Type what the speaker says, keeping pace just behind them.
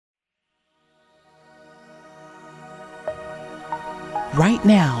right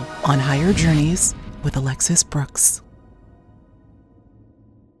now on Higher Journeys with Alexis Brooks.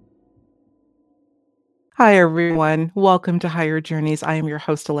 Hi, everyone. Welcome to Higher Journeys. I am your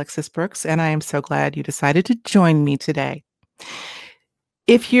host, Alexis Brooks, and I am so glad you decided to join me today.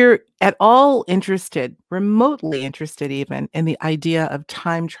 If you're at all interested, remotely interested even, in the idea of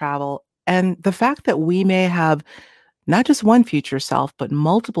time travel and the fact that we may have not just one future self, but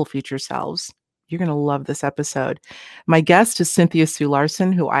multiple future selves, you're going to love this episode. My guest is Cynthia Sue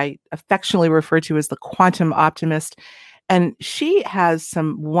Larson, who I affectionately refer to as the quantum optimist. And she has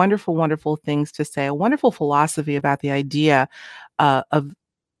some wonderful, wonderful things to say, a wonderful philosophy about the idea of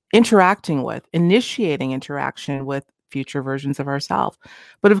initiating interaction with future versions of ourselves.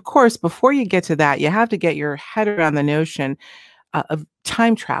 But of course, before you get to that, you have to get your head around the notion of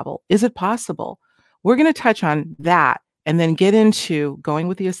time travel. Is it possible? We're going to touch on that and then get into going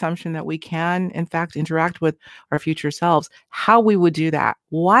with the assumption that we can, in fact, interact with our future selves, how we would do that,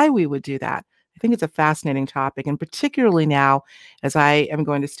 why we would do that. I think it's a fascinating topic, and particularly now, as I am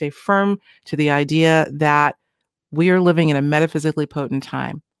going to stay firm to the idea that we are living in a metaphysically potent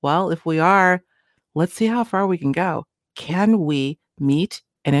time. Well, if we are, let's see how far we can go. Can we meet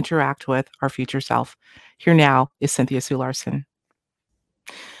and interact with our future self? Here now is Cynthia Sue Larson.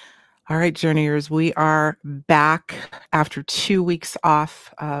 All right, journeyers, we are back after 2 weeks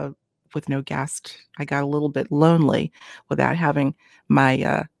off with no guest. I got a little bit lonely without having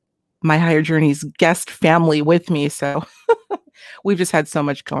my my Higher Journeys guest family with me. So we've just had so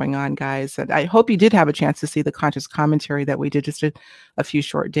much going on, guys. And I hope you did have a chance to see the conscious commentary that we did just a few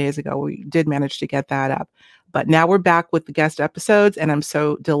short days ago. We did manage to get that up. But now we're back with the guest episodes, and I'm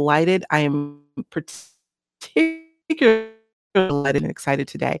so delighted. I am particularly delighted and excited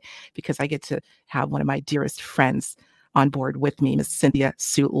today because I get to have one of my dearest friends on board with me, Miss Cynthia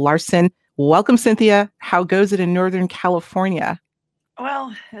Sue Larson. Welcome, Cynthia. How goes it in Northern California?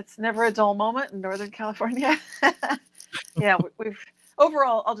 Well, it's never a dull moment in Northern California. Yeah, we've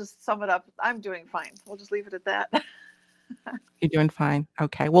overall, I'll just sum it up. I'm doing fine. We'll just leave it at that. You're doing fine.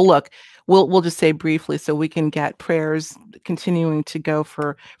 Okay. Well, look, we'll just say briefly so we can get prayers continuing to go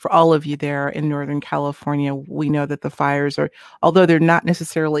for all of you there in Northern California. We know that the fires are, although they're not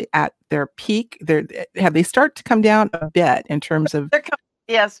necessarily at their peak, they start to come down a bit in terms of.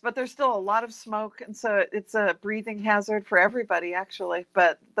 Yes, but there's still a lot of smoke, and so it's a breathing hazard for everybody, actually.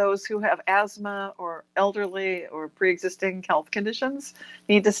 But those who have asthma or elderly or pre-existing health conditions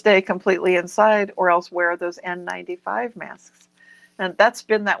need to stay completely inside or else wear those N95 masks. And that's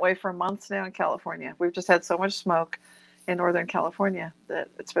been that way for months now in California. We've just had so much smoke in Northern California that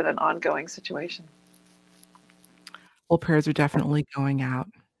it's been an ongoing situation. Well, prayers are definitely going out.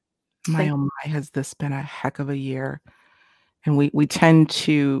 My oh my, has this been a heck of a year. And we tend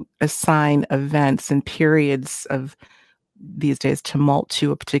to assign events and periods of these days tumult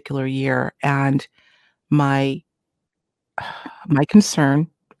to a particular year. And my concern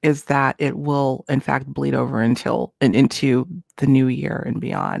is that it will, in fact, bleed over into the new year and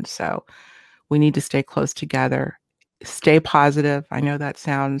beyond. So we need to stay close together, stay positive. I know that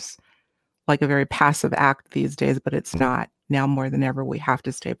sounds like a very passive act these days, but it's not. Now more than ever, we have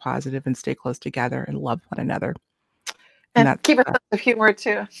to stay positive and stay close together and love one another. And keep a sense of humor,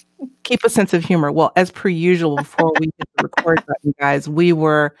 too. Keep a sense of humor. Well, as per usual, before we hit the record button, guys, we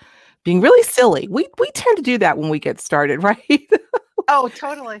were being really silly. We tend to do that when we get started, right? Oh,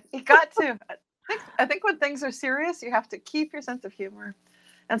 totally. You got to. I think when things are serious, you have to keep your sense of humor.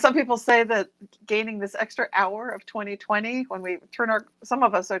 And some people say that gaining this extra hour of 2020, when we some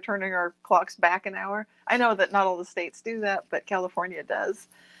of us are turning our clocks back an hour. I know that not all the states do that, but California does.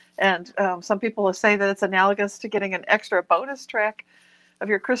 And some people say that it's analogous to getting an extra bonus track of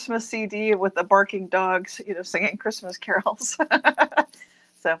your Christmas CD with the barking dogs, singing Christmas carols.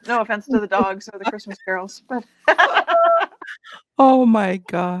 So no offense to the dogs or the Christmas carols, but. Oh my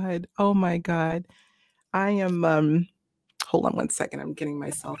God. Oh my God. I am, hold on one second. I'm getting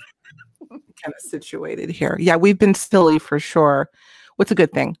myself kind of situated here. Yeah, we've been silly for sure. What's a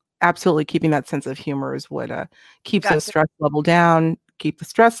good thing? Absolutely. Keeping that sense of humor is what keeps the stress level down, keep the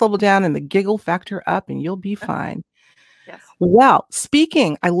stress level down and the giggle factor up, and you'll be fine. Yes. Well,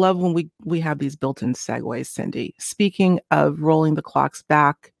 I love when we have these built-in segues, Cindy. Speaking of rolling the clocks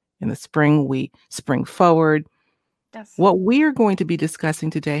back in the spring, we spring forward. Yes. What we are going to be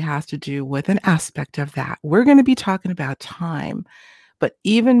discussing today has to do with an aspect of that. We're going to be talking about time, but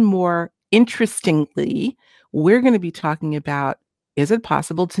even more interestingly, we're going to be talking about, is it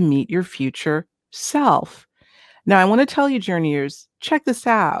possible to meet your future self? Now, I want to tell you, journeyers, check this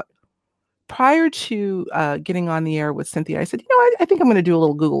out. Prior to getting on the air with Cynthia, I said, I think I'm going to do a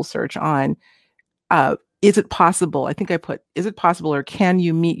little Google search on is it possible? I think I put, is it possible or can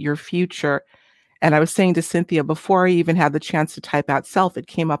you meet your future? And I was saying to Cynthia, before I even had the chance to type out self, it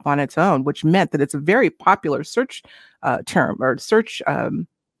came up on its own, which meant that it's a very popular search term or search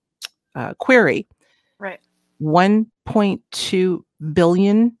query. Right. 1.2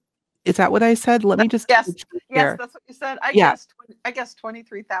 billion. Is that what I said? Let me just Yes. here. That's what you said. Yeah, I guessed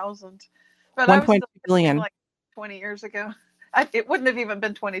 23,000, but I was 1.2 still thinking billion. like 20 years ago. It wouldn't have even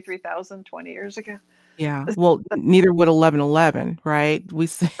been 23,000 20 years ago. Yeah. Well, neither would 1111, right?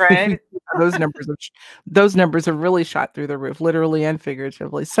 Right. Those those numbers have really shot through the roof, literally and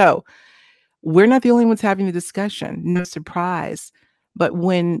figuratively. So we're not the only ones having the discussion. No surprise. But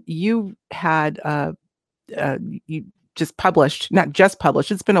when you had you just published, not just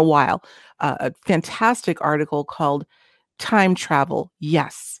published, it's been a while, a fantastic article called Time Travel,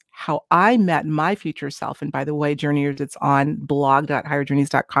 Yes, How I Met My Future Self. And by the way, Journeyers, it's on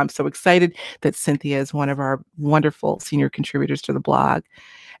blog.higherjourneys.com. So excited that Cynthia is one of our wonderful senior contributors to the blog.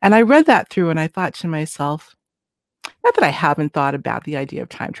 And I read that through and I thought to myself, not that I haven't thought about the idea of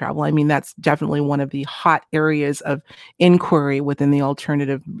time travel. I mean, that's definitely one of the hot areas of inquiry within the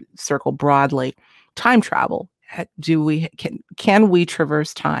alternative circle broadly. Time travel. Can we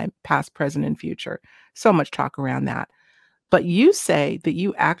traverse time, past, present, and future? So much talk around that. But you say that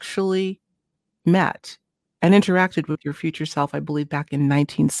you actually met and interacted with your future self, I believe, back in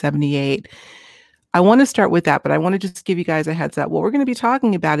 1978. I want to start with that, but I want to just give you guys a heads up. What we're going to be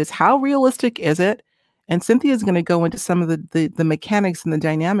talking about is how realistic is it? And Cynthia is going to go into some of the mechanics and the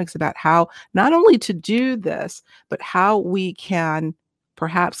dynamics about how not only to do this, but how we can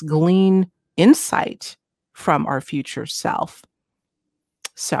perhaps glean insight from our future self.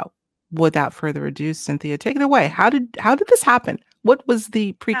 So without further ado, Cynthia, take it away. How did this happen? What was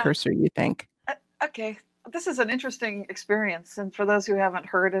the precursor, you think? Okay. This is an interesting experience. And for those who haven't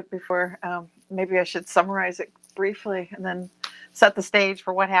heard it before, maybe I should summarize it briefly and then set the stage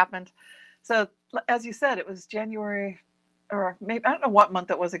for what happened. So, as you said, it was January, or maybe, I don't know what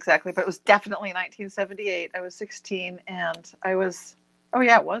month it was exactly, but it was definitely 1978. I was 16 and I was, oh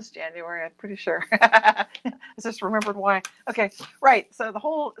yeah, it was January, I'm pretty sure. I just remembered why. Okay, right. So the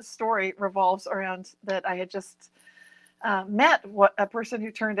whole story revolves around that I had just met a person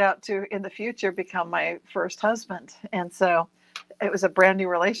who turned out to, in the future, become my first husband. And so it was a brand new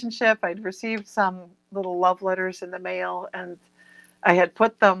relationship. I'd received some little love letters in the mail, and I had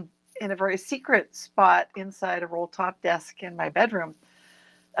put them in a very secret spot inside a roll top desk in my bedroom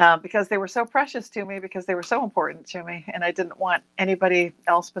because they were so precious to me, because they were so important to me, and I didn't want anybody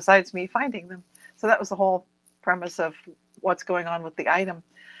else besides me finding them. So that was the whole premise of what's going on with the item.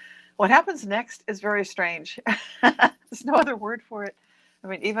 What happens next is very strange. There's no other word for it. I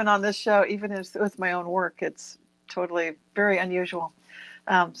mean, even on this show, even with my own work, it's totally very unusual.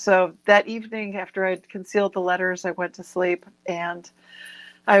 So that evening, after I'd concealed the letters, I went to sleep. And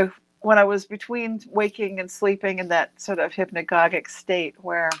when I was between waking and sleeping in that sort of hypnagogic state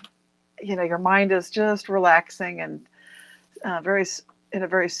where, your mind is just relaxing and in a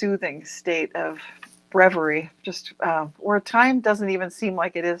very soothing state of reverie, just where time doesn't even seem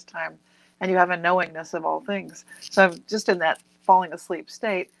like it is time, and you have a knowingness of all things. So I'm just in that falling asleep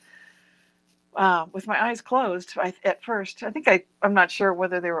state with my eyes closed. At first, I'm not sure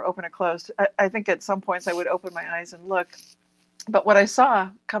whether they were open or closed. I think at some points I would open my eyes and look, but what I saw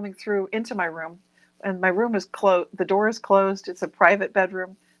coming through into my room, and my room is closed, the door is closed, it's a private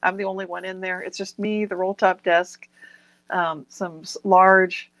bedroom, I'm the only one in there, it's just me, the roll top desk, some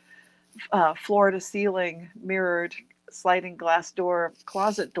large floor to ceiling mirrored sliding glass door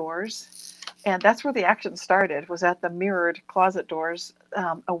closet doors, and that's where the action started, was at the mirrored closet doors.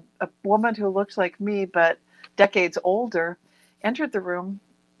 A woman who looked like me but decades older entered the room,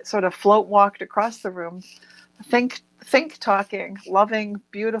 sort of float walked across the room, think talking loving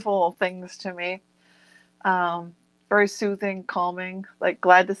beautiful things to me, very soothing, calming, like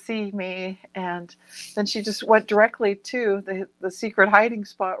glad to see me. And then she just went directly to the secret hiding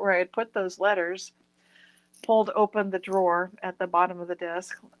spot where I had put those letters, pulled open the drawer at the bottom of the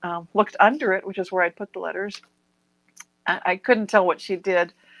desk, looked under it, which is where I'd put the letters. I couldn't tell what she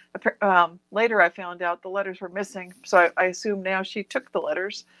did. Later I found out the letters were missing, so I assume now she took the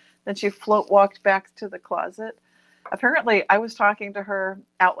letters. Then she float walked back to the closet. Apparently, I was talking to her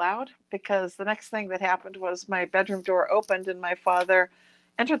out loud, because the next thing that happened was my bedroom door opened and my father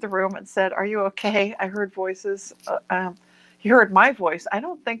entered the room and said, "Are you okay? I heard voices." He heard my voice. I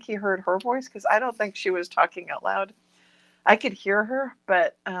don't think he heard her voice, because I don't think she was talking out loud. I could hear her,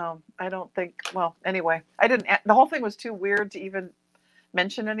 but I don't think, well, anyway, I didn't, the whole thing was too weird to even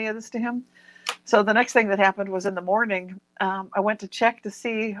mention any of this to him. So the next thing that happened was in the morning, I went to check to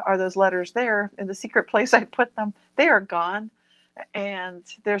see, are those letters there? In the secret place I put them, they are gone. And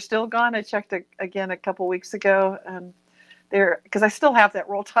they're still gone. I checked again a couple weeks ago, and they're, because I still have that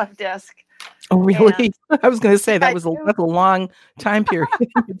roll top desk. Oh, really? And I was going to say I that's do. a long time period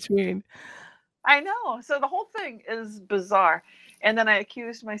in between. I know. So the whole thing is bizarre. And then I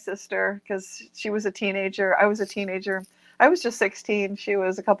accused my sister because she was a teenager. I was a teenager. I was just 16. She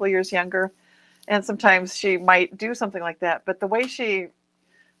was a couple of years younger. And sometimes she might do something like that. But the way she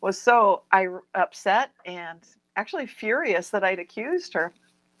was so upset and actually furious that I'd accused her,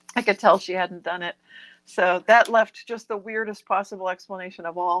 I could tell she hadn't done it. So that left just the weirdest possible explanation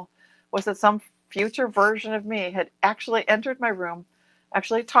of all, was that some future version of me had actually entered my room,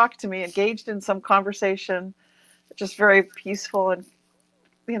 actually talked to me, engaged in some conversation, just very peaceful and,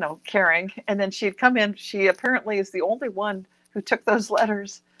 caring. And then she'd come in. She apparently is the only one who took those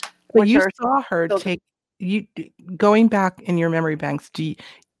letters, But which you are saw her still. take you going back in your memory banks. Do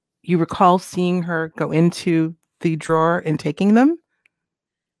you recall seeing her go into the drawer and taking them?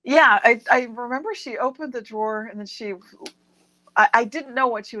 Yeah, I remember she opened the drawer and then I didn't know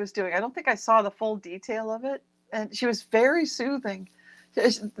what she was doing. I don't think I saw the full detail of it. And she was very soothing.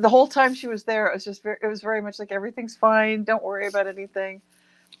 The whole time she was there, it was very much like, everything's fine. Don't worry about anything.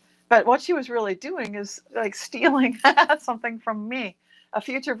 But what she was really doing is like stealing something from me. A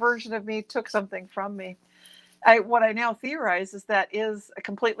future version of me took something from me. What I now theorize is that is a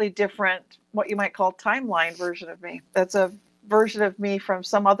completely different, what you might call timeline version of me. That's a version of me from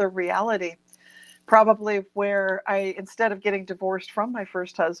some other reality, probably where I, instead of getting divorced from my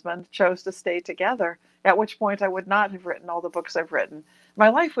first husband, chose to stay together, at which point I would not have written all the books I've written. My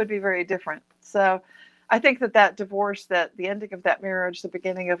life would be very different. So I think that divorce, that the ending of that marriage, the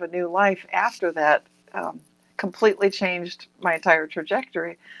beginning of a new life after that, completely changed my entire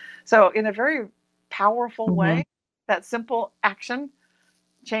trajectory. So in a very powerful Mhm. way, that simple action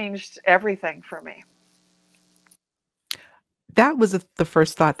changed everything for me. That was the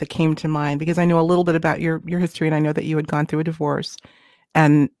first thought that came to mind because I know a little bit about your history, and I know that you had gone through a divorce.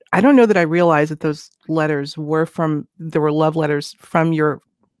 And I don't know that I realized that those letters there were love letters from your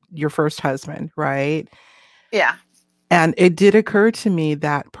first husband, right? Yeah. And it did occur to me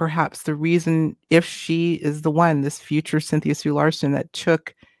that perhaps the reason, if she is the one, this future Cynthia Sue Larson that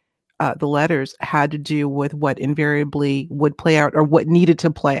took the letters, had to do with what invariably would play out or what needed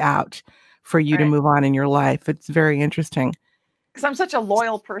to play out for you to Right. move on in your life. It's very interesting. Because I'm such a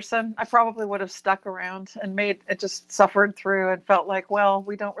loyal person, I probably would have stuck around and made it, just suffered through and felt like, well,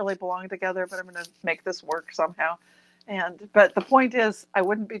 we don't really belong together, but I'm going to make this work somehow. But the point is, I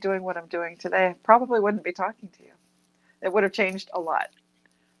wouldn't be doing what I'm doing today. Probably wouldn't be talking to you. It would have changed a lot.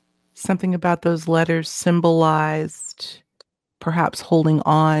 Something about those letters symbolized perhaps holding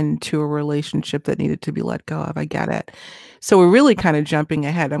on to a relationship that needed to be let go of. I get it. So we're really kind of jumping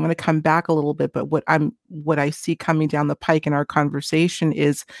ahead. I'm going to come back a little bit, but what I see coming down the pike in our conversation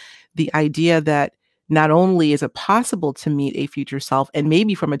is the idea that not only is it possible to meet a future self and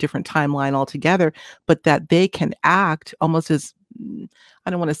maybe from a different timeline altogether, but that they can act almost as I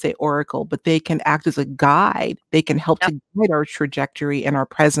don't want to say oracle, but they can act as a guide. They can help Yep. to guide our trajectory in our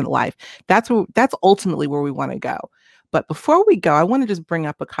present life. That's ultimately where we want to go. But before we go, I want to just bring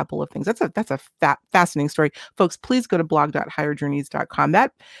up a couple of things. That's a fascinating story. Folks, please go to blog.higherjourneys.com.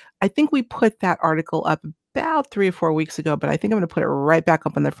 That I think we put that article up about 3 or 4 weeks ago, but I think I'm going to put it right back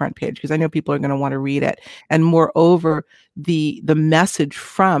up on the front page because I know people are going to want to read it. And moreover, the message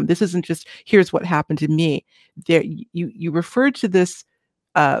from this isn't just here's what happened to me. There you referred to this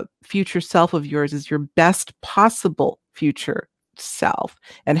future self of yours as your best possible future self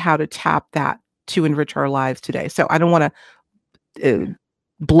and how to tap that to enrich our lives today. So I don't want to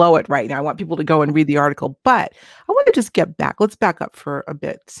blow it right now. I want people to go and read the article, but I want to just get back. Let's back up for a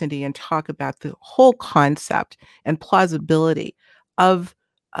bit, Cindy, and talk about the whole concept and plausibility of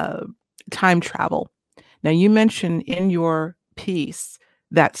uh, time travel. Now, you mentioned in your piece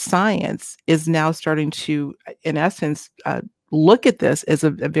that science is now starting to, in essence, look at this as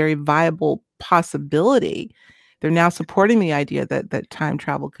a very viable possibility. They're now supporting the idea that time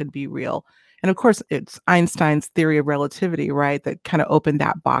travel could be real. And of course, it's Einstein's theory of relativity, right? That kind of opened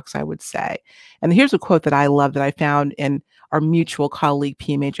that box, I would say. And here's a quote that I love that I found in our mutual colleague,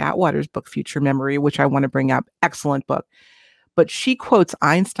 PMH Atwater's book, Future Memory, which I want to bring up. Excellent book. But she quotes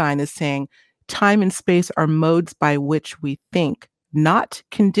Einstein as saying, time and space are modes by which we think, not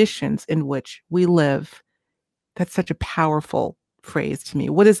conditions in which we live. That's such a powerful phrase to me.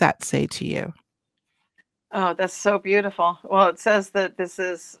 What does that say to you? Oh, that's so beautiful. Well, it says that this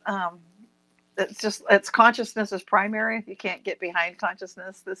is, it's consciousness is primary. You can't get behind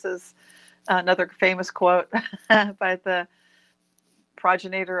consciousness. This is Another famous quote by the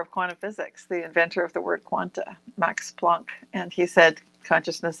progenitor of quantum physics, the inventor of the word quanta, Max Planck. And he said,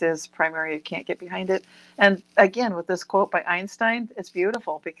 consciousness is primary, you can't get behind it. And again, with this quote by Einstein, it's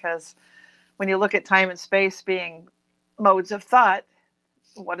beautiful because when you look at time and space being modes of thought,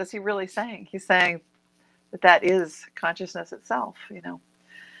 what is he really saying? He's saying that that is consciousness itself,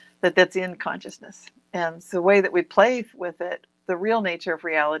 that's in consciousness. And so the way that we play with it, the real nature of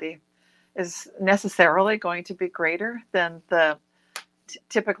reality is necessarily going to be greater than the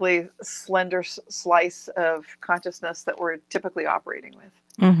typically slender slice of consciousness that we're typically operating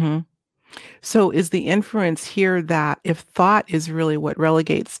with. Mm-hmm. So is the inference here that if thought is really what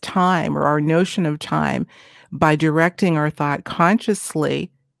relegates time or our notion of time, by directing our thought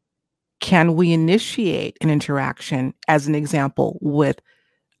consciously, can we initiate an interaction, as an example, with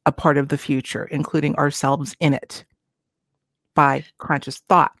a part of the future, including ourselves in it, by conscious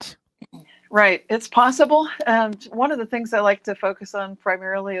thought? Right. It's possible. And one of the things I like to focus on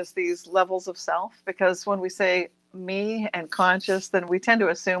primarily is these levels of self, because when we say me and conscious, then we tend to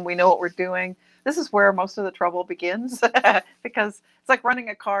assume we know what we're doing. This is where most of the trouble begins because it's like running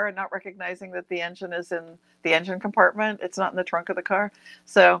a car and not recognizing that the engine is in the engine compartment. It's not in the trunk of the car.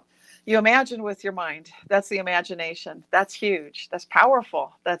 So you imagine with your mind. That's the imagination. That's huge. That's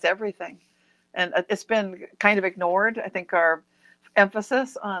powerful. That's everything. And it's been kind of ignored. I think our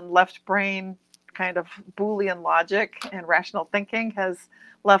emphasis on left brain kind of Boolean logic and rational thinking has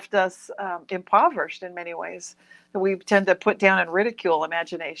left us impoverished in many ways. We tend to put down and ridicule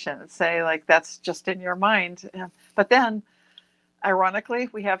imagination and say, like, that's just in your mind. But then, ironically,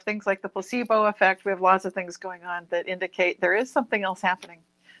 we have things like the placebo effect. We have lots of things going on that indicate there is something else happening.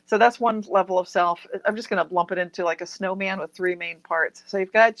 So that's one level of self. I'm just going to lump it into like a snowman with three main parts. So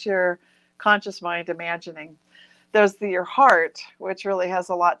you've got your conscious mind imagining. There's your heart, which really has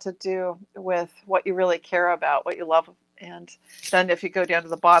a lot to do with what you really care about, what you love. And then if you go down to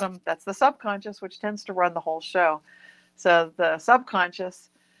the bottom, that's the subconscious, which tends to run the whole show. So the subconscious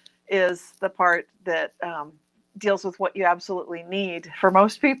is the part that deals with what you absolutely need. For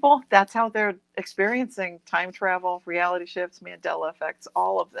most people, that's how they're experiencing time travel, reality shifts, Mandela effects,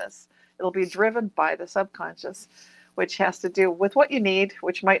 all of this. It'll be driven by the subconscious, which has to do with what you need,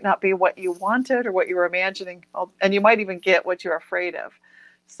 which might not be what you wanted or what you were imagining. And you might even get what you're afraid of.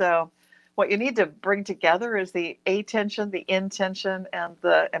 So what you need to bring together is the attention, the intention, and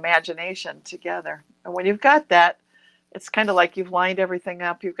the imagination together. And when you've got that, it's kind of like you've lined everything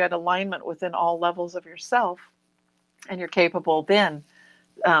up. You've got alignment within all levels of yourself. And you're capable then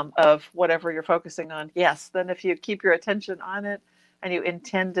of whatever you're focusing on. Yes, then if you keep your attention on it and you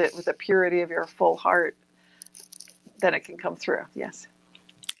intend it with the purity of your full heart, then it can come through. Yes.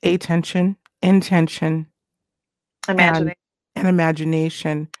 Attention, intention, Imagining. and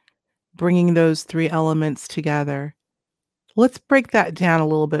imagination, bringing those three elements together. Let's break that down a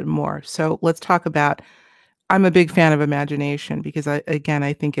little bit more. So let's talk about, I'm a big fan of imagination because I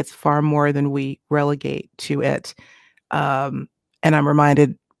think it's far more than we relegate to it. And I'm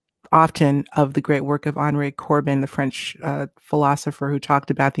reminded often of the great work of Henri Corbin, the French philosopher, who talked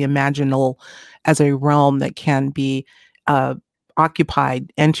about the imaginal as a realm that can be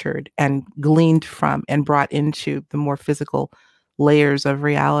occupied, entered, and gleaned from and brought into the more physical layers of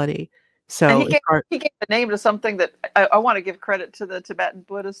reality. So he gave a name to something that I want to give credit to the Tibetan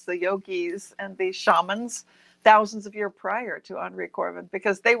Buddhists, the yogis, and the shamans thousands of years prior to Henri Corbin,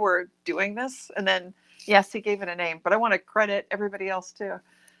 because they were doing this. And then, yes, he gave it a name, but I want to credit everybody else too.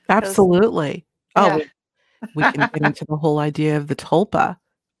 Absolutely. Oh, we can get into the whole idea of the tulpa,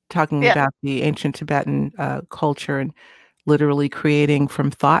 talking about the ancient Tibetan culture and literally creating from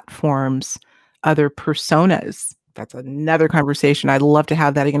thought forms other personas. That's another conversation. I'd love to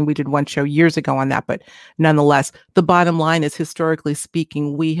have that again. We did one show years ago on that, but nonetheless, the bottom line is, historically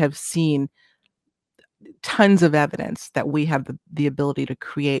speaking, we have seen tons of evidence that we have the ability to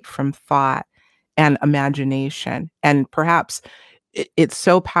create from thought and imagination. And perhaps it's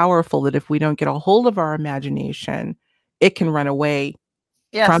so powerful that if we don't get a hold of our imagination, it can run away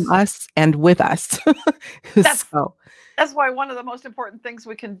from us and with us. That's why one of the most important things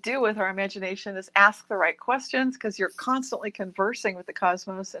we can do with our imagination is ask the right questions, because you're constantly conversing with the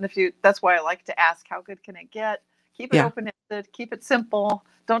cosmos. And that's why I like to ask, how good can it get? Keep it open-ended, keep it simple.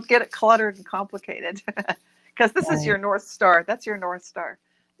 Don't get it cluttered and complicated, because this is your North Star. That's your North Star.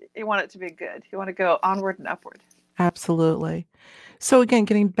 You want it to be good. You want to go onward and upward. Absolutely. So again,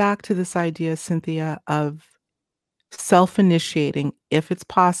 getting back to this idea, Cynthia, of self-initiating, if it's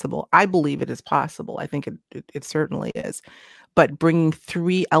possible. I believe it is possible. I think it certainly is. But bringing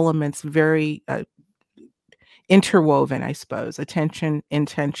three elements very interwoven, I suppose, attention,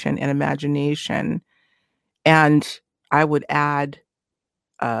 intention, and imagination. And I would add,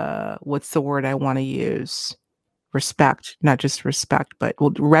 what's the word I want to use? Respect, not just respect, but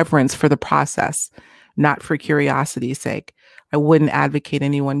reverence for the process, not for curiosity's sake. I wouldn't advocate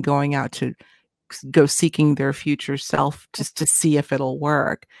anyone going out to go seeking their future self just to see if it'll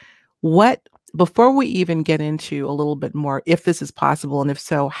work. Before we even get into a little bit more, if this is possible, and if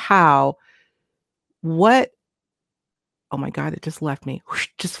so, how, what, oh my God, it just left me, whoosh,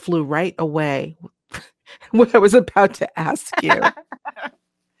 just flew right away. What I was about to ask you.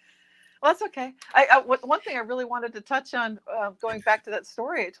 Well, that's okay. One thing I really wanted to touch on, going back to that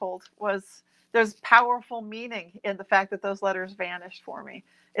story I told, was there's powerful meaning in the fact that those letters vanished for me.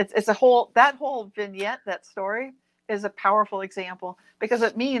 It's that whole vignette, that story is a powerful example, because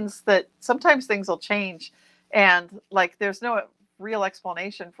it means that sometimes things will change, and like there's no real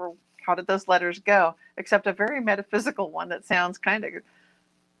explanation for how did those letters go, except a very metaphysical one that sounds kind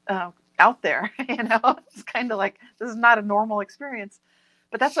of out there. It's kind of like this is not a normal experience.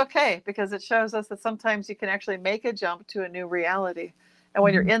 But that's okay, because it shows us that sometimes you can actually make a jump to a new reality. And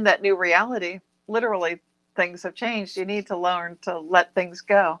when you're in that new reality, literally things have changed. You need to learn to let things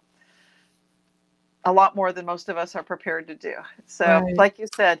go a lot more than most of us are prepared to do. So, right. Like you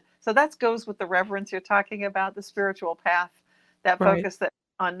said, so that goes with the reverence you're talking about, the spiritual path, that focus that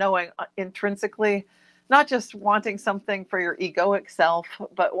on knowing intrinsically, not just wanting something for your egoic self,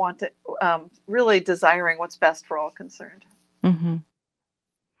 but really desiring what's best for all concerned. Mm-hmm.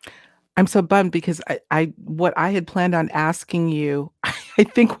 I'm so bummed because what I had planned on asking you, I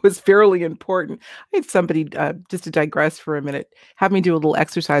think was fairly important. I had somebody, just to digress for a minute, have me do a little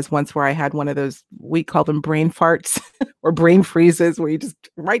exercise once where I had one of those, we call them brain farts or brain freezes, where you just,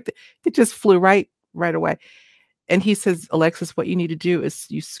 it just flew right away. And he says, Alexis, what you need to do is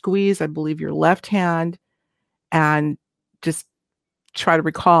you squeeze, I believe, your left hand and just try to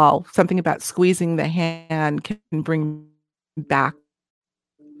recall something about squeezing the hand can bring back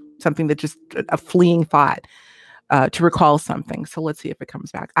something that just a fleeing thought, to recall something. So let's see if it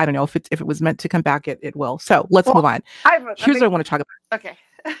comes back. I don't know if it was meant to come back, it will. So let's move on. Here's what I want to talk about. Okay.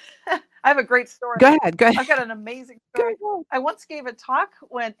 I have a great story. Go ahead. I've got an amazing story. I once gave a talk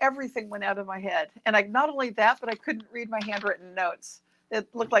when everything went out of my head. And not only that, but I couldn't read my handwritten notes. It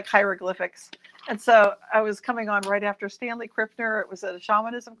looked like hieroglyphics. And so I was coming on right after Stanley Krippner. It was at a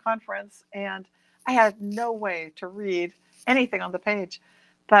shamanism conference, and I had no way to read anything on the page.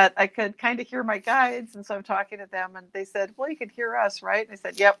 But I could kind of hear my guides, and so I'm talking to them, and they said, well, you could hear us, right? And I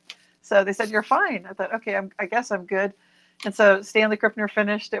said, yep. So they said, you're fine. I thought, okay, I guess I'm good. And so Stanley Krippner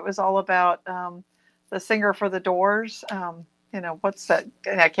finished. It was all about the singer for the Doors. What's that?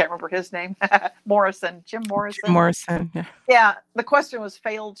 I can't remember his name. Jim Morrison. Jim Morrison, yeah. Yeah, the question was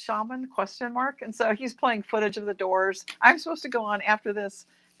failed shaman, ? And so he's playing footage of the Doors. I'm supposed to go on after this,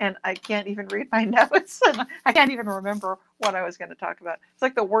 and I can't even read my notes, and I can't even remember what I was going to talk about. It's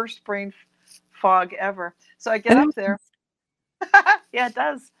like the worst brain fog ever. So I get up there. Yeah, it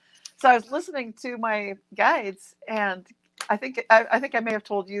does. So I was listening to my guides, and I think I may have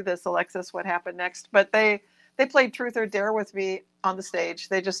told you this, Alexis, what happened next. But they played Truth or Dare with me on the stage.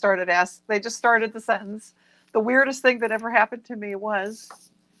 They just started the sentence. The weirdest thing that ever happened to me was,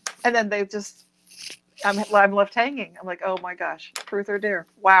 and then I'm left hanging. I'm like, oh my gosh, Truth or Dare.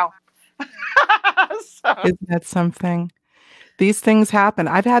 Wow. Isn't that something? These things happen.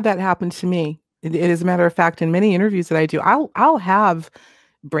 I've had that happen to me. It is a matter of fact, in many interviews that I do, I'll have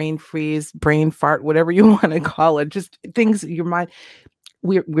brain freeze, brain fart, whatever you want to call it, just things your mind.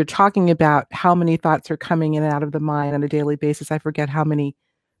 We're talking about how many thoughts are coming in and out of the mind on a daily basis. I forget how many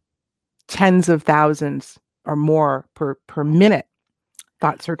tens of thousands or more per minute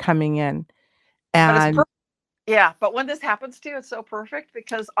thoughts are coming in. And but when this happens to you, it's so perfect,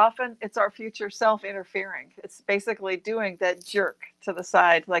 because often it's our future self interfering. It's basically doing that jerk to the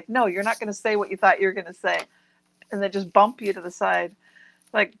side. Like, no, you're not going to say what you thought you were going to say. And then just bump you to the side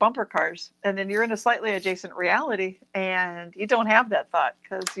like bumper cars. And then you're in a slightly adjacent reality, and you don't have that thought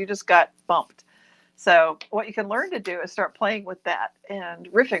because you just got bumped. So what you can learn to do is start playing with that and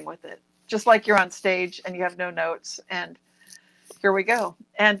riffing with it, just like you're on stage and you have no notes, and here we go.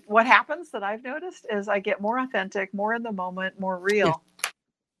 And what happens that I've noticed is I get more authentic, more in the moment, more real. Yes.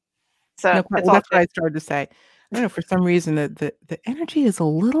 So that's what I started to say. I don't know, for some reason the energy is a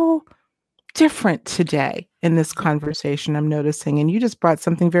little different today in this conversation, I'm noticing. And you just brought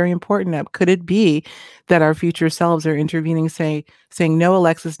something very important up. Could it be that our future selves are intervening, saying, no,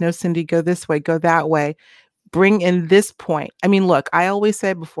 Alexis, no, Cindy, go this way, go that way, bring in this point. I mean, look, I always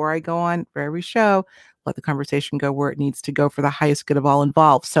say before I go on for every show, let the conversation go where it needs to go for the highest good of all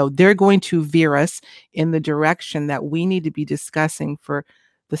involved. So they're going to veer us in the direction that we need to be discussing for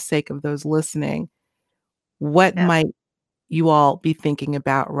the sake of those listening. What Yeah. might you all be thinking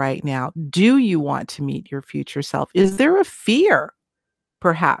about right now? Do you want to meet your future self? Is there a fear,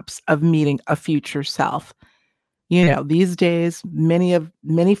 perhaps, of meeting a future self? You know, these days,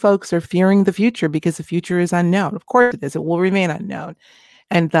 many folks are fearing the future because the future is unknown. Of course it is. It will remain unknown.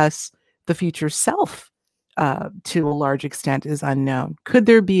 And thus, the future self, to a large extent, is unknown. Could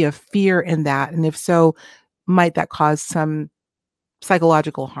there be a fear in that? And if so, might that cause some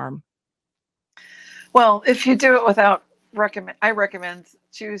psychological harm? Well, if you do it without I recommend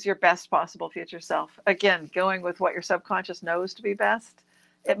choose your best possible future self. Again, going with what your subconscious knows to be best.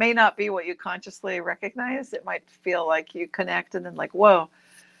 It may not be what you consciously recognize. It might feel like you connect and then like, whoa,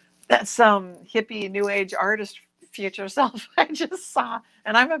 that's some hippie new age artist future self I just saw.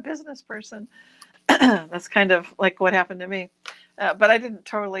 And I'm a business person. That's kind of like what happened to me. But I didn't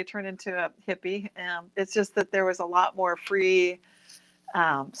totally turn into a hippie. It's just that there was a lot more free,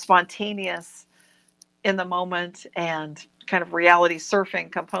 spontaneous, in the moment and kind of reality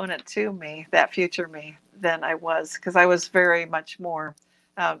surfing component to me, that future me, than I was, because I was very much more,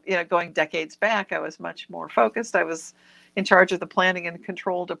 going decades back, I was much more focused. I was in charge of the planning and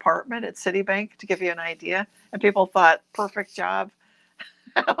control department at Citibank, to give you an idea. And people thought, perfect job.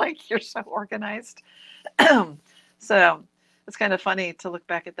 Like, you're so organized. So it's kind of funny to look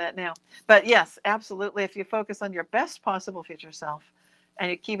back at that now. But yes, absolutely. If you focus on your best possible future self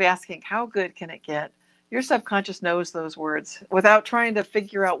and you keep asking, how good can it get? Your subconscious knows those words without trying to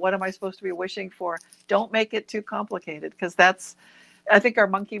figure out, what am I supposed to be wishing for? Don't make it too complicated, because I think our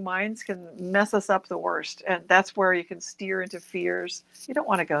monkey minds can mess us up the worst. And that's where you can steer into fears. You don't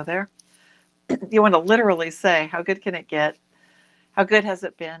want to go there. You want to literally say, how good can it get? How good has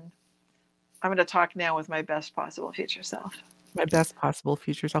it been? I'm going to talk now with my best possible future self. My best possible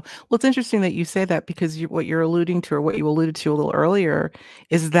future self. Well, it's interesting that you say that, because what you're alluding to, or what you alluded to a little earlier,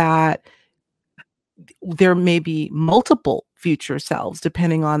 is that there may be multiple future selves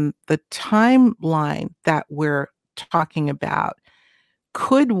depending on the timeline that we're talking about.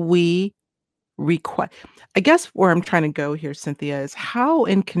 Could we request? I guess where I'm trying to go here, Cynthia, is how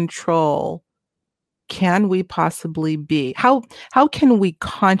in control can we possibly be? How can we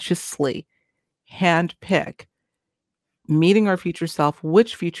consciously handpick meeting our future self?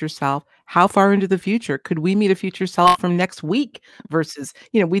 Which future self? How far into the future could we meet a future self from next week versus,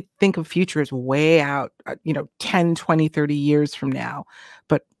 we think of future as way out, 10, 20, 30 years from now.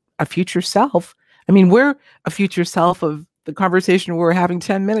 But a future self, I mean, we're a future self of the conversation we were having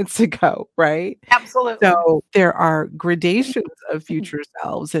 10 minutes ago, right? Absolutely. So there are gradations of future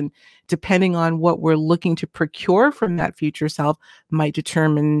selves, and depending on what we're looking to procure from that future self might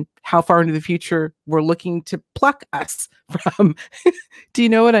determine how far into the future we're looking to pluck us from. Do you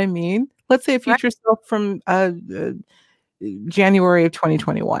know what I mean? Let's say a future self from January of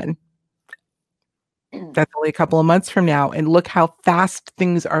 2021. That's only a couple of months from now, and look how fast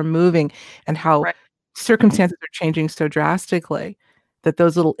things are moving and how circumstances are changing so drastically that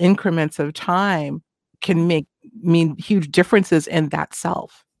those little increments of time can mean huge differences in that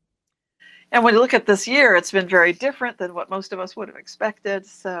self. And when you look at this year, it's been very different than what most of us would have expected.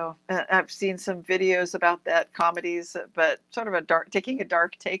 So I've seen some videos about that, comedies, but sort of taking a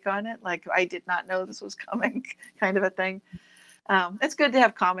dark take on it. Like, I did not know this was coming, kind of a thing. It's good to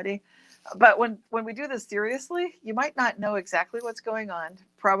have comedy. But when we do this seriously, you might not know exactly what's going on.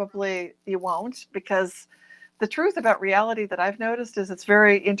 Probably you won't, because the truth about reality that I've noticed is it's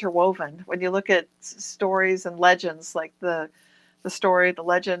very interwoven. When you look at stories and legends, like the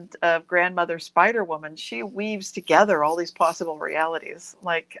legend of Grandmother Spider Woman, she weaves together all these possible realities,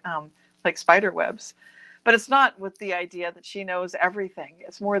 like spider webs. But it's not with the idea that she knows everything.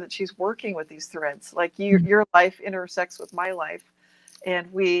 It's more that she's working with these threads. Like, your life intersects with my life,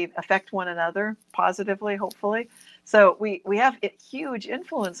 and we affect one another positively, hopefully. So we have a huge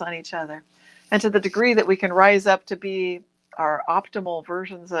influence on each other. And to the degree that we can rise up to be our optimal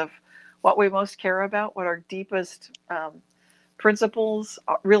versions of what we most care about, what our deepest principles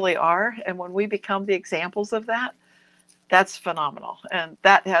really are, and when we become the examples of that, that's phenomenal. And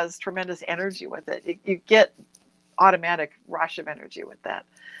that has tremendous energy with it. You get automatic rush of energy with that.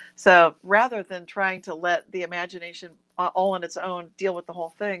 So rather than trying to let the imagination all on its own deal with the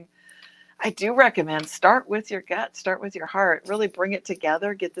whole thing, I do recommend start with your gut, start with your heart, really bring it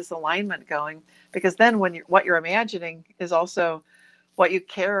together, get this alignment going, because then what you're imagining is also what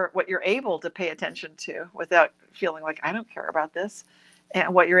you're able to pay attention to without feeling like, I don't care about this,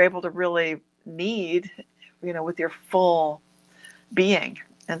 and what you're able to really need with your full being.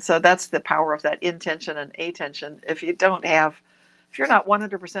 And so that's the power of that intention and attention. If you're not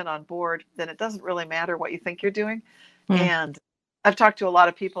 100% on board, then it doesn't really matter what you think you're doing. Mm. And I've talked to a lot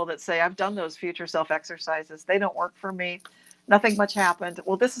of people that say, I've done those future self exercises. They don't work for me. Nothing much happened.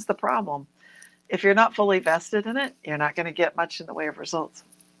 Well, this is the problem. If you're not fully vested in it, you're not going to get much in the way of results.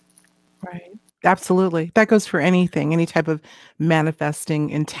 Right. Absolutely. That goes for anything, any type of manifesting,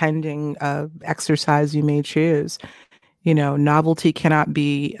 intending exercise you may choose. Novelty cannot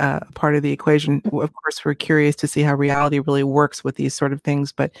be part of the equation. Of course, we're curious to see how reality really works with these sort of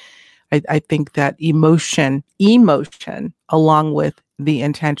things, but I think that emotion, along with the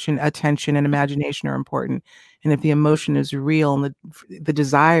intention, attention, and imagination are important. And if the emotion is real and the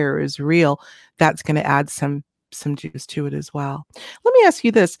desire is real, that's going to add some juice to it as well. Let me ask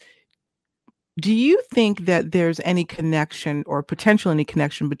you this. Do you think that there's any connection or potential any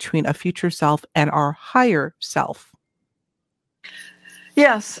connection between a future self and our higher self?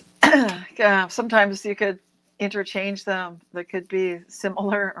 Yes. Sometimes you could interchange them. They could be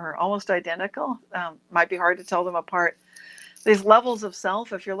similar or almost identical. Might be hard to tell them apart. These levels of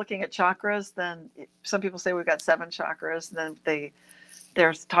self, if you're looking at chakras, then some people say we've got 7 chakras. Then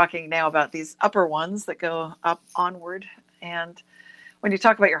they're talking now about these upper ones that go up onward. And when you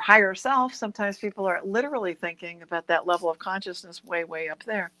talk about your higher self, sometimes people are literally thinking about that level of consciousness way, way up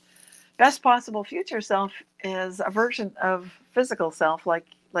there. Best possible future self is a version of physical self like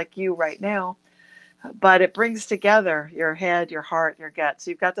you right now, but it brings together your head, your heart, your gut. So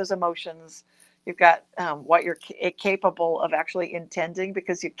you've got those emotions, you've got what you're capable of actually intending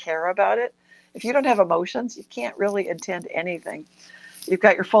because you care about it. If you don't have emotions, you can't really intend anything. You've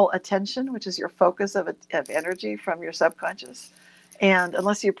got your full attention, which is your focus of energy from your subconscious. And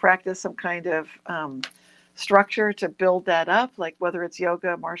unless you practice some kind of structure to build that up, like whether it's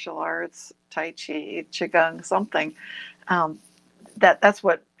yoga, martial arts, Tai Chi, Qigong, something, that's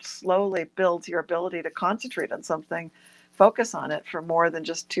what slowly builds your ability to concentrate on something, focus on it for more than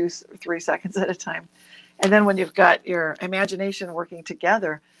just 2-3 seconds at a time. And then when you've got your imagination working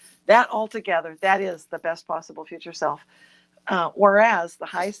together, that is the best possible future self. Whereas the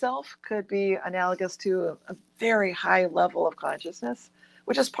high self could be analogous to a very high level of consciousness,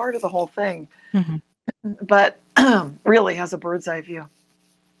 which is part of the whole thing, but really has a bird's eye view.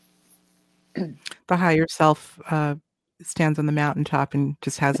 The higher self stands on the mountaintop and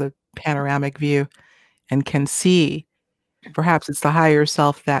just has a panoramic view and can see. Perhaps it's the higher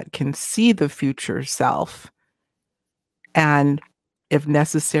self that can see the future self and, if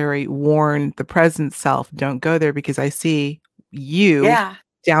necessary, warn the present self, don't go there because I see you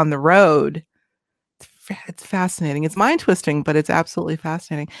down the road. It's fascinating. It's mind twisting, but it's absolutely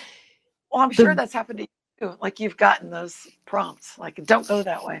fascinating. Well, I'm sure that's happened to you. Like you've gotten those prompts, like don't go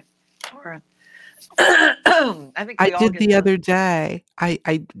that way. Or I think I did the other day.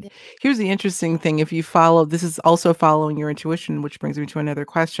 Here's the interesting thing. If you follow, this is also following your intuition, which brings me to another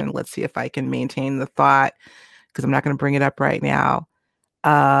question. Let's see if I can maintain the thought because I'm not going to bring it up right now.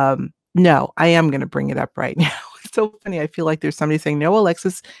 No, I am going to bring it up right now. It's so funny. I feel like there's somebody saying, no,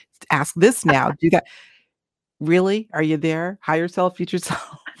 Alexis, ask this now. Do that. Really? Are you there? Higher self, future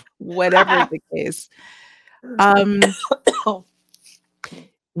self, whatever the case.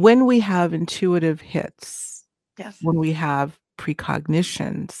 When we have intuitive hits, when we have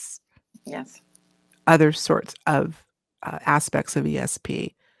precognitions, other sorts of aspects of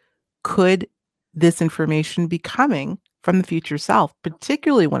ESP, could this information be coming from the future self,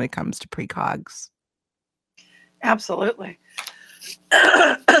 particularly when it comes to precogs? Absolutely.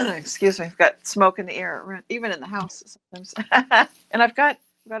 Excuse me, I've got smoke in the air, even in the house sometimes. And I've got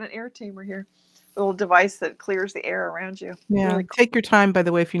an air tamer here, a little device that clears the air around you. Yeah, really cool. Take your time, by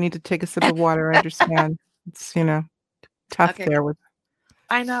the way, if you need to take a sip of water. I understand. It's, tough there with.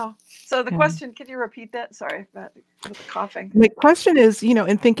 I know. So the question, can you repeat that? Sorry about the coughing. My question is,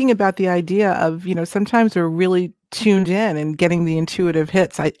 in thinking about the idea of, sometimes we're really tuned in and getting the intuitive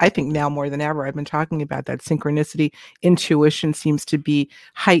hits. I think now more than ever, I've been talking about that synchronicity. Intuition seems to be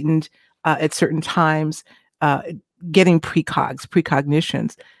heightened at certain times, getting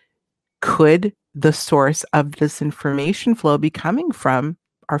precognitions. Could the source of this information flow be coming from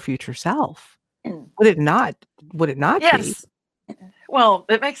our future self? Would it not? Would it not be? Well,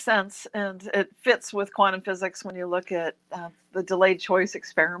 it makes sense, and it fits with quantum physics when you look at the delayed choice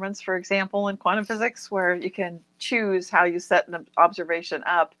experiments, for example, in quantum physics, where you can choose how you set an observation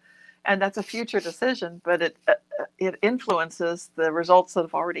up, and that's a future decision, but it influences the results that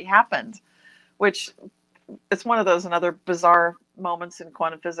have already happened, which it's one of those another bizarre moments in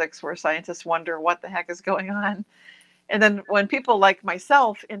quantum physics where scientists wonder what the heck is going on. And then when people like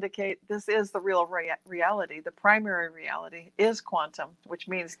myself indicate this is the real reality, the primary reality is quantum, which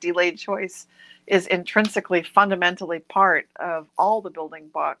means delayed choice is intrinsically, fundamentally part of all the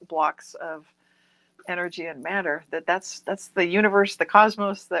building blocks of energy and matter. That's the universe, the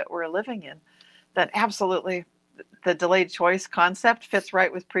cosmos that we're living in. That absolutely the delayed choice concept fits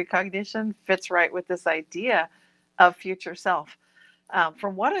right with precognition, fits right with this idea of future self.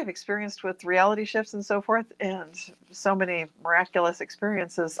 From what I've experienced with reality shifts and so forth, and so many miraculous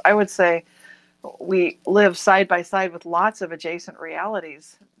experiences, I would say we live side by side with lots of adjacent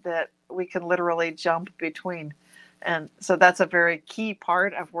realities that we can literally jump between. And so that's a very key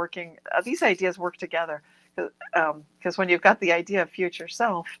part of working. These ideas work together because when you've got the idea of future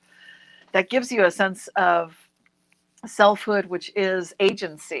self, that gives you a sense of selfhood, which is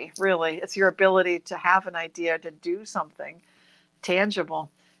agency, really. It's your ability to have an idea, to do something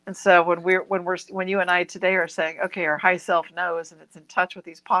tangible. And so when you and I today are saying, okay, our high self knows and it's in touch with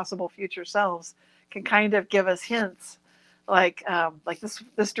these possible future selves, can kind of give us hints like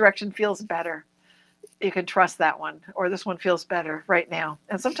this direction feels better. You can trust that one, or this one feels better right now.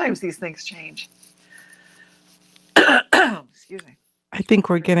 And sometimes these things change. Excuse me. I think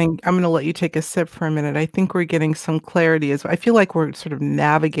we're getting, I'm going to let you take a sip for a minute. I think we're getting some clarity I feel like we're sort of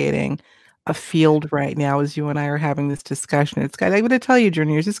navigating a field right now as you and I are having this discussion. I'm going to tell you,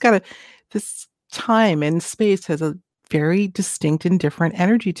 journeyers, this time and space has a very distinct and different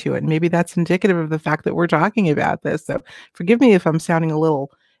energy to it. And maybe that's indicative of the fact that we're talking about this. So forgive me if I'm sounding a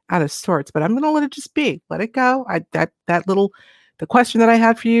little out of sorts, but I'm going to let it just be. Let it go. The question that I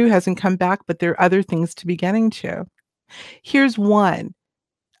had for you hasn't come back, but there are other things to be getting to. Here's one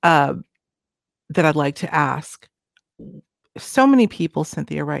that I'd like to ask. So many people,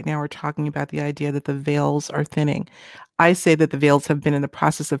 Cynthia, right now are talking about the idea that the veils are thinning. I say that the veils have been in the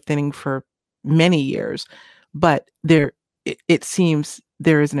process of thinning for many years, but it seems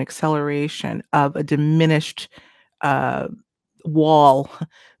there is an acceleration of a diminished wall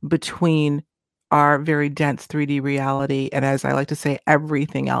between our very dense 3D reality and, as I like to say,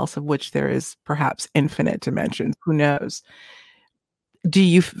 everything else, of which there is perhaps infinite dimensions. Who knows?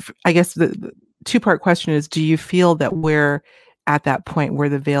 I guess the two-part question is, do you feel that we're at that point where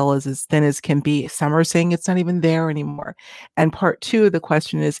the veil is as thin as can be? Some are saying it's not even there anymore. And part two of the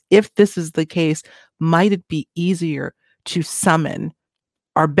question is, if this is the case, might it be easier to summon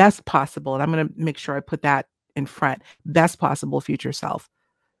our best possible, and I'm going to make sure I put that in front, best possible future self,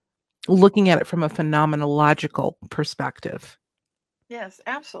 looking at it from a phenomenological perspective? Yes,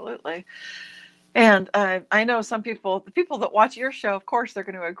 absolutely. And I know the people that watch your show, of course, they're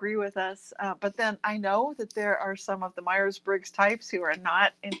going to agree with us. But then I know that there are some of the Myers-Briggs types who are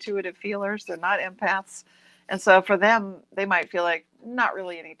not intuitive feelers. They're not empaths. And so for them, they might feel like not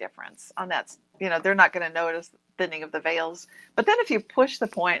really any difference on that. They're not going to notice thinning of the veils. But then if you push the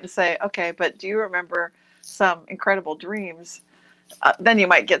point and say, okay, but do you remember some incredible dreams? Then you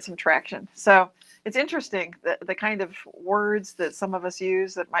might get some traction. So it's interesting the kind of words that some of us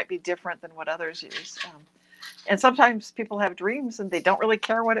use that might be different than what others use. And sometimes people have dreams and they don't really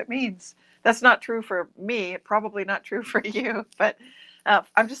care what it means. That's not true for me, probably not true for you, but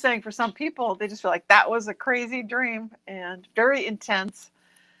I'm just saying for some people, they just feel like that was a crazy dream and very intense.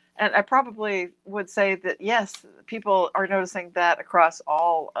 And I probably would say that, yes, people are noticing that across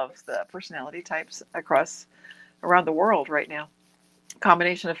all of the personality types around the world right now.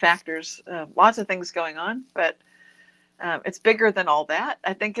 Combination of factors, lots of things going on, but it's bigger than all that.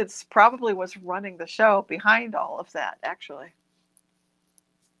 I think it's probably what's running the show behind all of that, actually.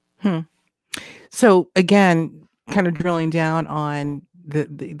 So again, kind of drilling down on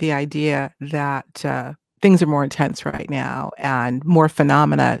the idea that things are more intense right now and more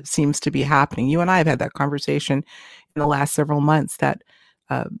phenomena seems to be happening. You and I have had that conversation in the last several months that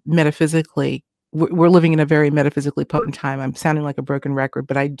metaphysically, we're living in a very metaphysically potent time. I'm sounding like a broken record,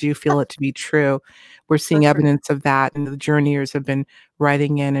 but I do feel it to be true. We're seeing evidence of that, and the journeyers have been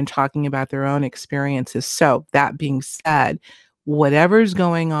writing in and talking about their own experiences. So that being said, whatever's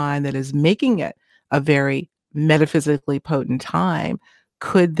going on that is making it a very metaphysically potent time,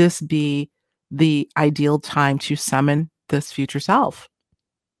 could this be the ideal time to summon this future self?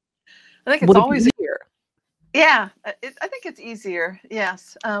 I think it's always easier. Yeah, I think it's easier.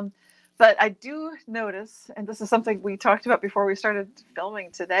 Yes. But I do notice, and this is something we talked about before we started filming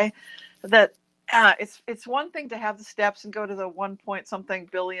today, that it's one thing to have the steps and go to the 1 point something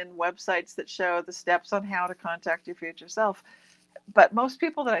billion websites that show the steps on how to contact your future self. But most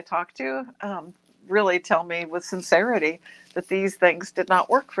people that I talk to really tell me with sincerity that these things did not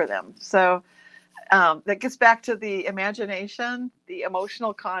work for them. So that gets back to the imagination, the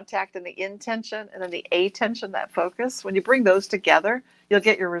emotional contact, and the intention, and then the attention, that focus. When you bring those together, you'll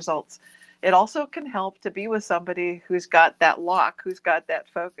get your results. It also can help to be with somebody who's got that lock, who's got that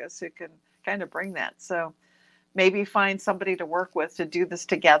focus, who can kind of bring that. So maybe find somebody to work with to do this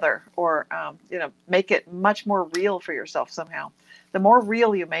together, or make it much more real for yourself somehow. The more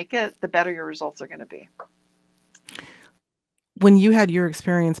real you make it, the better your results are going to be. When you had your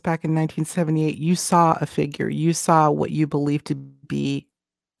experience back in 1978, you saw a figure, you saw what you believed to be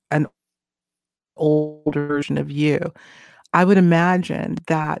an older version of you. I would imagine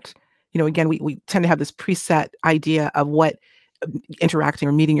that, again, we tend to have this preset idea of what interacting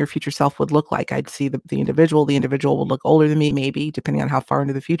or meeting your future self would look like. I'd see the individual. The individual would look older than me, maybe, depending on how far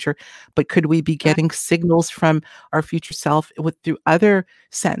into the future. But could we be getting signals from our future self through other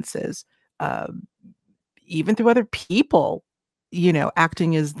senses, even through other people,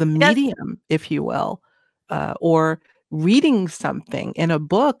 acting as the medium, if you will, or reading something in a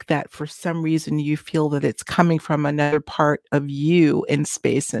book that for some reason you feel that it's coming from another part of you in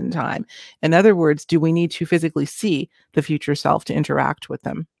space and time? In other words, do we need to physically see the future self to interact with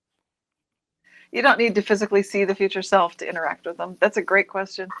them? You don't need to physically see the future self to interact with them. That's a great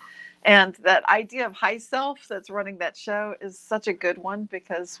question. And that idea of high self that's running that show is such a good one,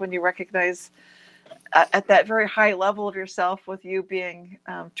 because when you recognize at that very high level of yourself, with you being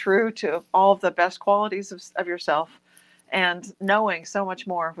true to all of the best qualities of yourself, and knowing so much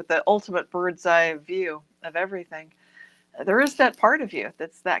more with the ultimate bird's eye view of everything, there is that part of you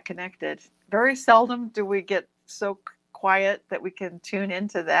that's that connected. Very seldom do we get so quiet that we can tune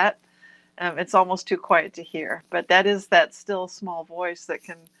into that. It's almost too quiet to hear, but that is that still small voice that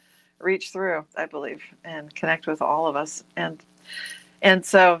can reach through, I believe, and connect with all of us. And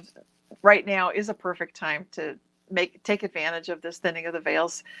so right now is a perfect time to take advantage of this thinning of the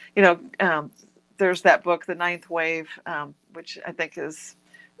veils. There's that book, The Ninth Wave, which I think is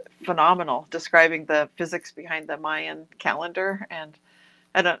phenomenal, describing the physics behind the Mayan calendar. And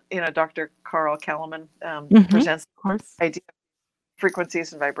Dr. Carl Kalman presents the idea of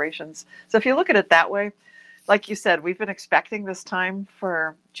frequencies and vibrations. So if you look at it that way, like you said, we've been expecting this time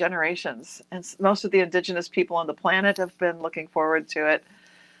for generations, and most of the indigenous people on the planet have been looking forward to it,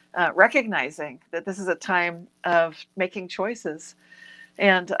 recognizing that this is a time of making choices.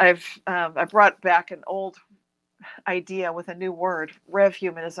 And I brought back an old idea with a new word, rev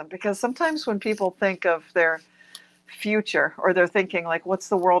humanism, because sometimes when people think of their future, or they're thinking like, what's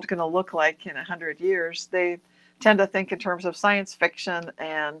the world going to look like in 100 years, they tend to think in terms of science fiction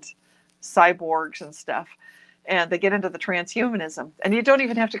and cyborgs and stuff. And they get into the transhumanism. And you don't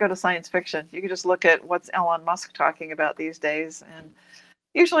even have to go to science fiction. You can just look at what's Elon Musk talking about these days. And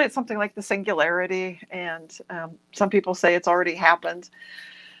usually it's something like the singularity. And some people say it's already happened.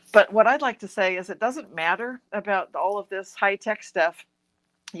 But what I'd like to say is it doesn't matter about all of this high-tech stuff.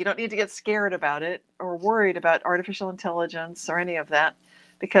 You don't need to get scared about it or worried about artificial intelligence or any of that,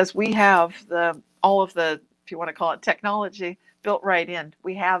 because we have all of the, if you want to call it technology, built right in.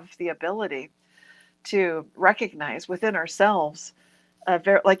 We have the ability to recognize within ourselves,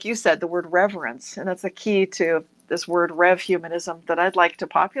 like you said, the word reverence. And that's the key to this word rev humanism that I'd like to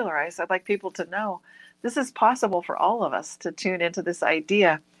popularize. I'd like people to know this is possible for all of us, to tune into this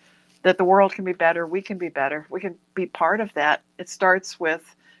idea that the world can be better, we can be better, we can be part of that. It starts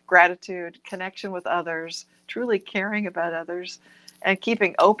with gratitude, connection with others, truly caring about others, and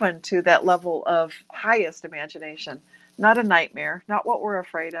keeping open to that level of highest imagination. Not a nightmare, not what we're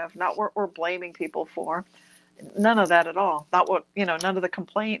afraid of, not what we're blaming people for. None of that at all. Not what, none of the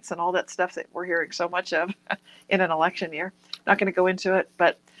complaints and all that stuff that we're hearing so much of in an election year. Not going to go into it,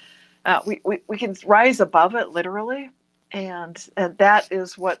 but we can rise above it, literally. And that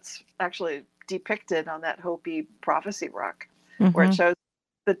is what's actually depicted on that Hopi prophecy rock, where it shows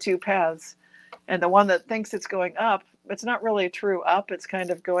the two paths. And the one that thinks it's going up, it's not really a true up. It's kind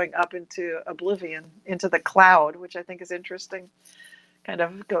of going up into oblivion, into the cloud, which I think is interesting. Kind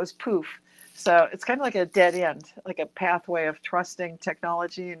of goes poof. So it's kind of like a dead end, like a pathway of trusting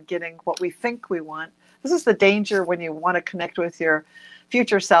technology and getting what we think we want. This is the danger when you want to connect with your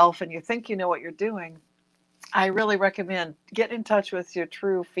future self and you think you know what you're doing. I really recommend get in touch with your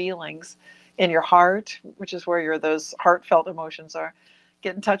true feelings in your heart, which is where those heartfelt emotions are.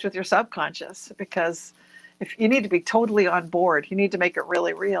 Get in touch with your subconscious, because if you need to be totally on board, you need to make it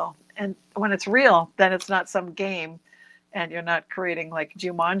really real. And when it's real, then it's not some game and you're not creating like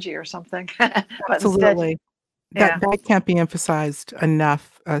Jumanji or something. But Absolutely. Instead, that can't be emphasized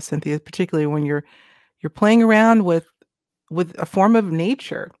enough, Cynthia, particularly when you're playing around with a form of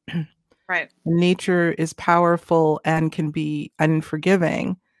nature. Right. Nature is powerful and can be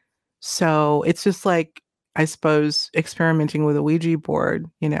unforgiving. So it's just like, I suppose, experimenting with a Ouija board.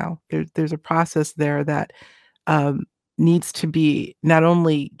 There's a process there that um, needs to be not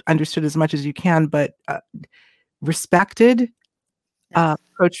only understood as much as you can, but respected, Yes.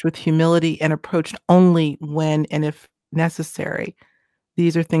 approached with humility, and approached only when and if necessary.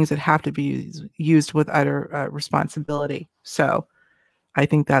 These are things that have to be used with utter responsibility. So I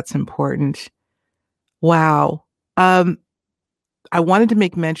think that's important. Wow. Um, I wanted to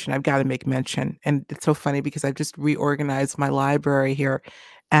make mention, I've got to make mention, and it's so funny because I've just reorganized my library here.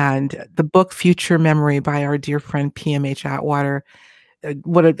 And the book Future Memory by our dear friend PMH Atwater,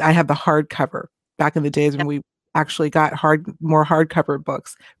 I have the hardcover back in the days when Yep. we actually got more hardcover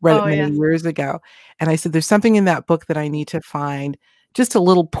books, read it Oh, many yes. years ago. And I said, there's something in that book that I need to find, just a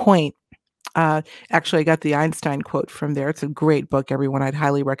little point. Actually, I got the Einstein quote from there. It's a great book, everyone. I'd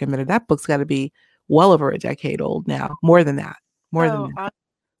highly recommend it. That book's got to be well over a decade old now, more than that. More than Oh, that.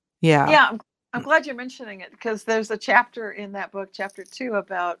 Yeah. yeah. I'm glad you're mentioning it because there's a chapter in that book, chapter 2,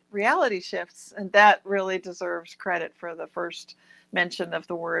 about reality shifts, and that really deserves credit for the first mention of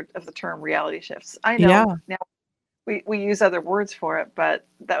the term reality shifts. I Yeah. know now we use other words for it, but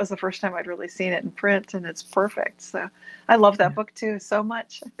that was the first time I'd really seen it in print, and it's perfect. So I love that book too so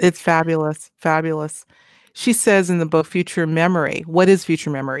much. It's fabulous. Fabulous. She says in the book Future Memory, what is future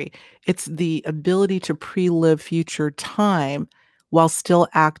memory? It's the ability to pre-live future time while still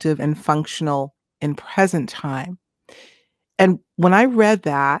active and functional in present time. And when I read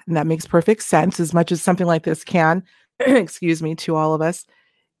that, and that makes perfect sense as much as something like this can, excuse me, to all of us,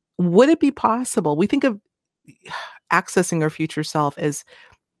 would it be possible? We think of accessing our future self as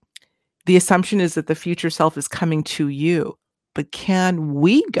the assumption is that the future self is coming to you, but can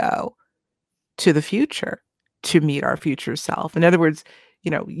we go to the future to meet our future self? In other words,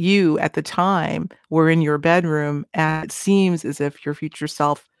 you at the time were in your bedroom and it seems as if your future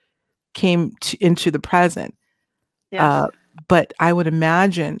self came into the present. Yes. Uh, but I would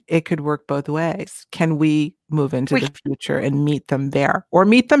imagine it could work both ways. Can we move into We the future and meet them there, or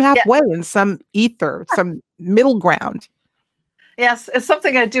meet them Yeah. halfway in some ether, some middle ground? Yes, it's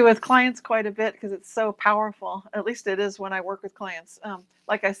something I do with clients quite a bit because it's so powerful. At least it is when I work with clients.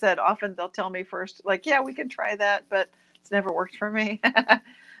 Like I said, often they'll tell me first, like, yeah, we can try that, but it's never worked for me.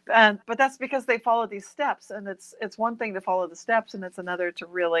 But that's because they follow these steps, and it's one thing to follow the steps, and it's another to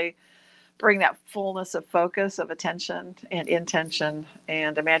really bring that fullness of focus, of attention and intention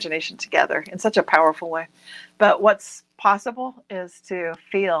and imagination together in such a powerful way. But what's possible is to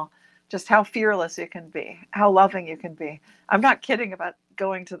feel just how fearless you can be, how loving you can be. I'm not kidding about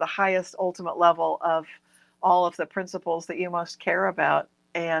going to the highest ultimate level of all of the principles that you most care about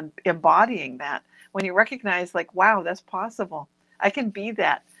and embodying that. When you recognize, like, wow, that's possible. I can be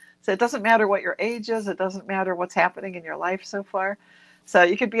that. So it doesn't matter what your age is, it doesn't matter what's happening in your life so far. So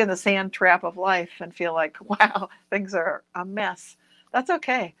you could be in the sand trap of life and feel like, wow, things are a mess. That's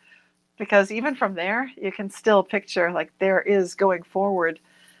okay. Because even from there, you can still picture, like, there is going forward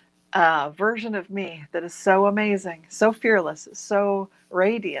a version of me that is so amazing, so fearless, so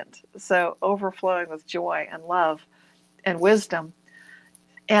radiant, so overflowing with joy and love and wisdom.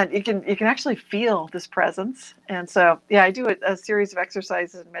 And you can actually feel this presence. And so, yeah, I do a series of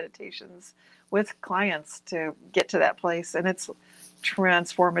exercises and meditations with clients to get to that place, and it's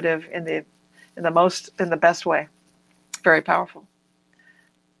transformative in the best way. Very powerful.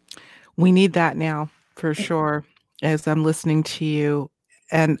 We need that now for sure, as I'm listening to you.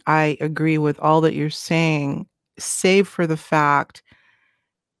 And I agree with all that you're saying, save for the fact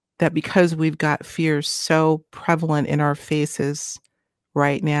that because we've got fears so prevalent in our faces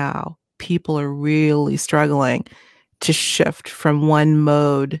right now, people are really struggling to shift from one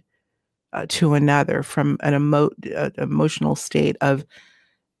mode to another, from an emotional state of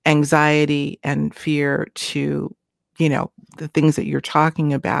anxiety and fear to, the things that you're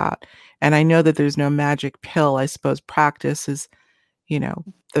talking about. And I know that there's no magic pill. I suppose practice is, you know,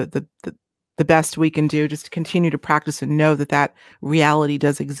 the best we can do, just to continue to practice and know that that reality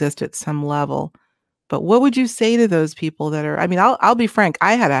does exist at some level. But what would you say to those people that are, I mean, I'll be frank,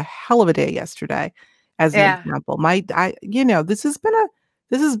 I had a hell of a day yesterday as an Yeah. example. This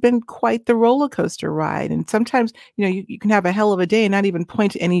has been quite the roller coaster ride. And sometimes, you can have a hell of a day and not even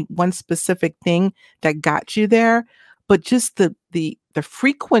point to any one specific thing that got you there, but just the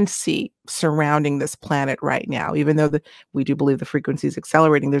frequency surrounding this planet right now, even though we do believe the frequency is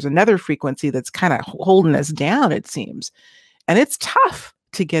accelerating, there's another frequency that's kind of holding us down, it seems. And it's tough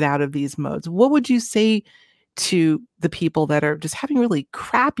to get out of these modes. What would you say to the people that are just having really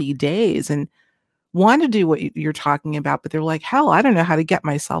crappy days and want to do what you're talking about, but they're like, hell, I don't know how to get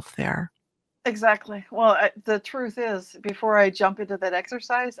myself there? Exactly. Well, the truth is, before I jump into that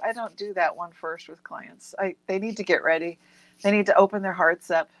exercise, I don't do that one first with clients. They need to get ready. They need to open their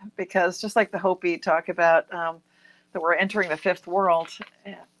hearts up, because just like the Hopi talk about, that we're entering the fifth world,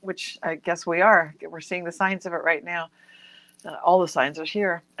 which I guess we are. We're seeing the signs of it right now. All the signs are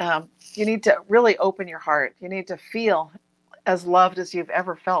here. You need to really open your heart. You need to feel as loved as you've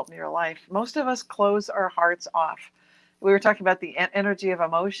ever felt in your life. Most of us close our hearts off. We were talking about the energy of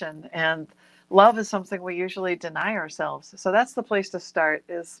emotion, and love is something we usually deny ourselves. So that's the place to start,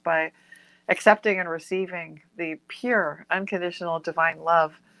 is by accepting and receiving the pure, unconditional, divine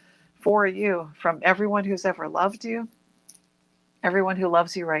love for you from everyone who's ever loved you, everyone who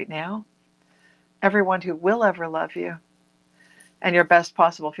loves you right now, everyone who will ever love you, and your best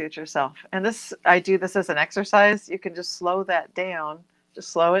possible future self. And this, I do this as an exercise. You can just slow that down, just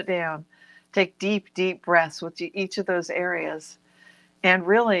slow it down. Take deep, deep breaths with each of those areas, and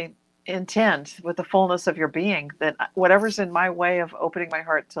really intend with the fullness of your being that whatever's in my way of opening my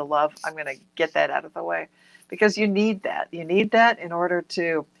heart to love, I'm going to get that out of the way, because you need that. You need that in order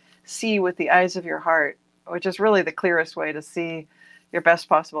to see with the eyes of your heart, which is really the clearest way to see your best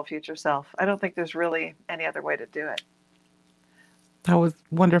possible future self. I don't think there's really any other way to do it. That was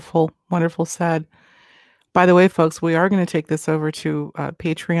wonderful, wonderful said. By the way, folks, we are going to take this over to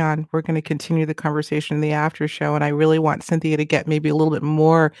Patreon. We're going to continue the conversation in the after show, and I really want Cynthia to get maybe a little bit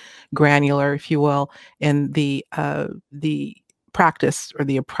more granular, if you will, in the practice or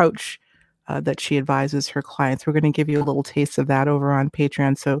the approach that she advises her clients. We're going to give you a little taste of that over on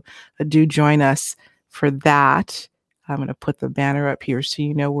Patreon, so do join us for that. I'm going to put the banner up here so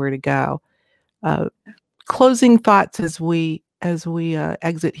you know where to go. Closing thoughts as we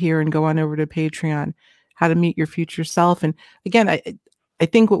exit here and go on over to Patreon. How to meet your future self. And again, I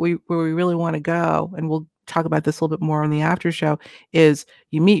think where we really want to go, and we'll talk about this a little bit more on the after show, is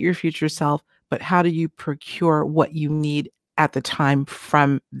you meet your future self, but how do you procure what you need at the time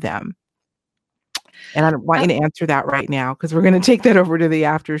from them? And I don't want you to answer that right now, because we're going to take that over to the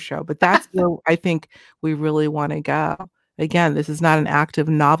after show. But that's where I think we really want to go. Again, this is not an act of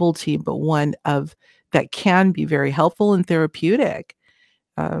novelty, but one of that can be very helpful and therapeutic.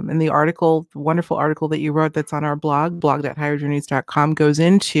 And the article, the wonderful article that you wrote that's on our blog.higherjourneys.com, goes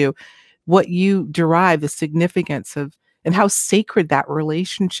into what you derive, the significance of, and how sacred that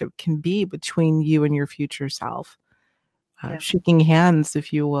relationship can be between you and your future self. Shaking hands,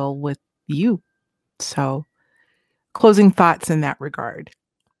 if you will, with you. So, closing thoughts in that regard.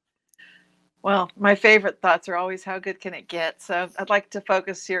 Well, my favorite thoughts are always, how good can it get? So I'd like to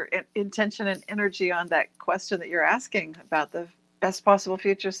focus your intention and energy on that question that you're asking about the best possible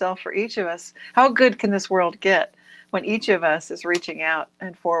future self for each of us. How good can this world get when each of us is reaching out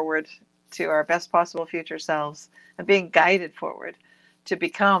and forward to our best possible future selves and being guided forward to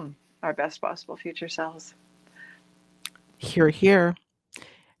become our best possible future selves? Hear, hear.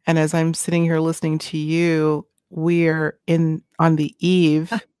 And as I'm sitting here listening to you, we're on the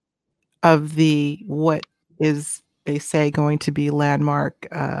eve of what is, they say, going to be landmark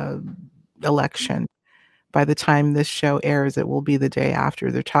election. By the time this show airs, it will be the day after.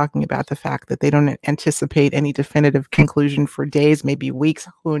 They're talking about the fact that they don't anticipate any definitive conclusion for days, maybe weeks,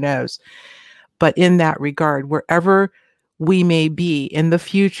 who knows. But in that regard, wherever we may be in the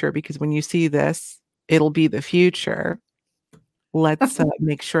future, because when you see this, it'll be the future. Let's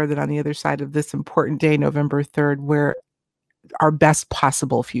make sure that on the other side of this important day, November 3rd, we're our best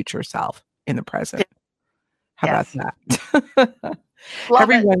possible future self in the present. How about that?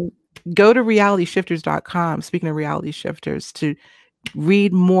 Everyone, go to realityshifters.com. Speaking of reality shifters, to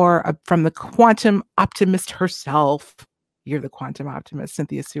read more from the quantum optimist herself. You're the quantum optimist,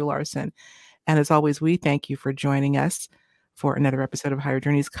 Cynthia Sue Larson. And as always, we thank you for joining us for another episode of Higher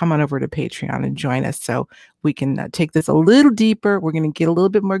Journeys. Come on over to Patreon and join us so we can take this a little deeper. We're going to get a little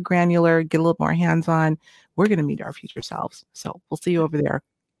bit more granular, get a little more hands-on. We're going to meet our future selves. So we'll see you over there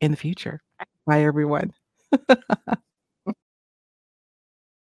in the future. Bye, everyone.